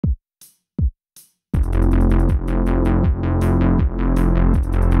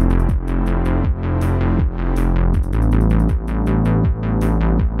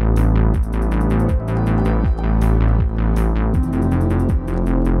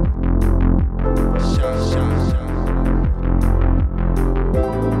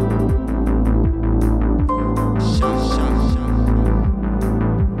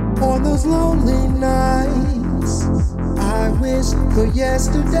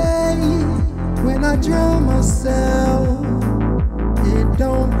day when I drown myself, it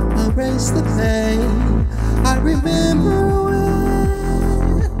don't erase the pain. I remember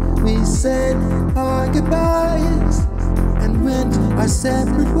when we said our goodbyes and went our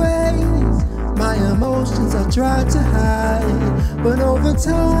separate ways. My emotions I tried to hide, but over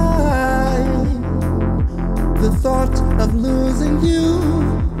time the thought of losing you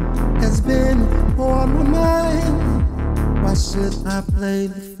has been on my mind. Why should I play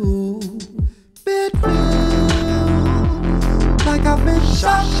the fool? It feels like I've been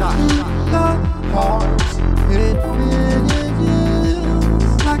shot in the heart. It feels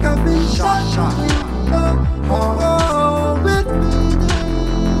like I've been shot in the heart. Oh, it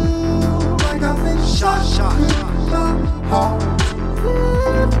feels like I've been shot in the heart.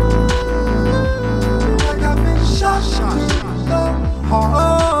 It feels like I've been shot in the heart.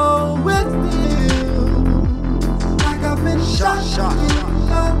 Oh, it feels like I've been shot in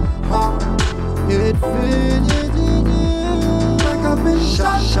the heart. It feels like I've been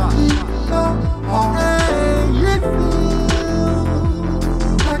shot in the heart. Hey, it feels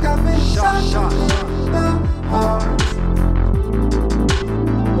like I've been shot in the heart.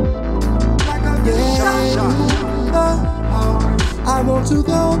 Like I've been shot in the heart. I want to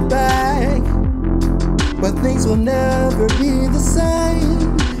go back, but things will never be the same.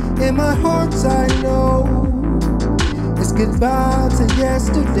 In my heart I know it's goodbye to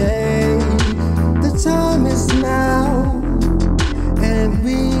yesterday. The time is now, and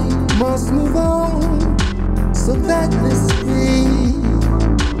we must move on. So let this be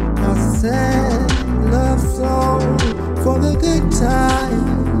a sad love song for the good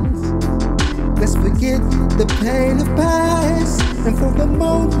times. Let's forget the pain of past, and for the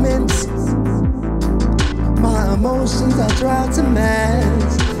moments my emotions I try to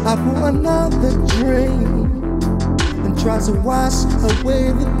mask. I pour another drink and try to wash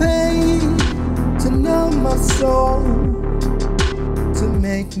away the pain, to numb my soul, to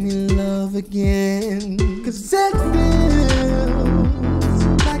make me love again. 'Cause it feels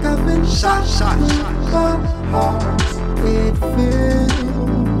like I've been shot in the heart. It feels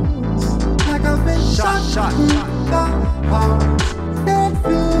like I've been shot in the heart. It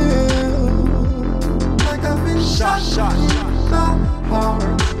feels like I've been shot in the heart.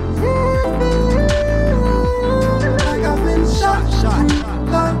 It feels like I've been shot in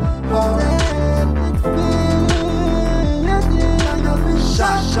the heart.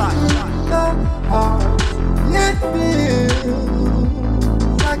 Shot in the heart. It feels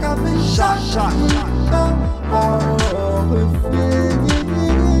like I've been shot in the heart. It feels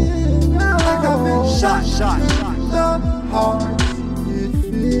like I've been shot in the heart. It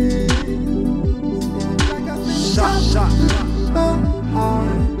feels like I've been shot in the heart.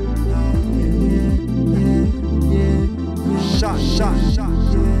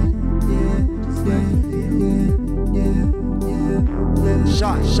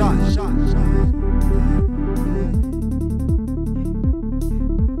 Shot.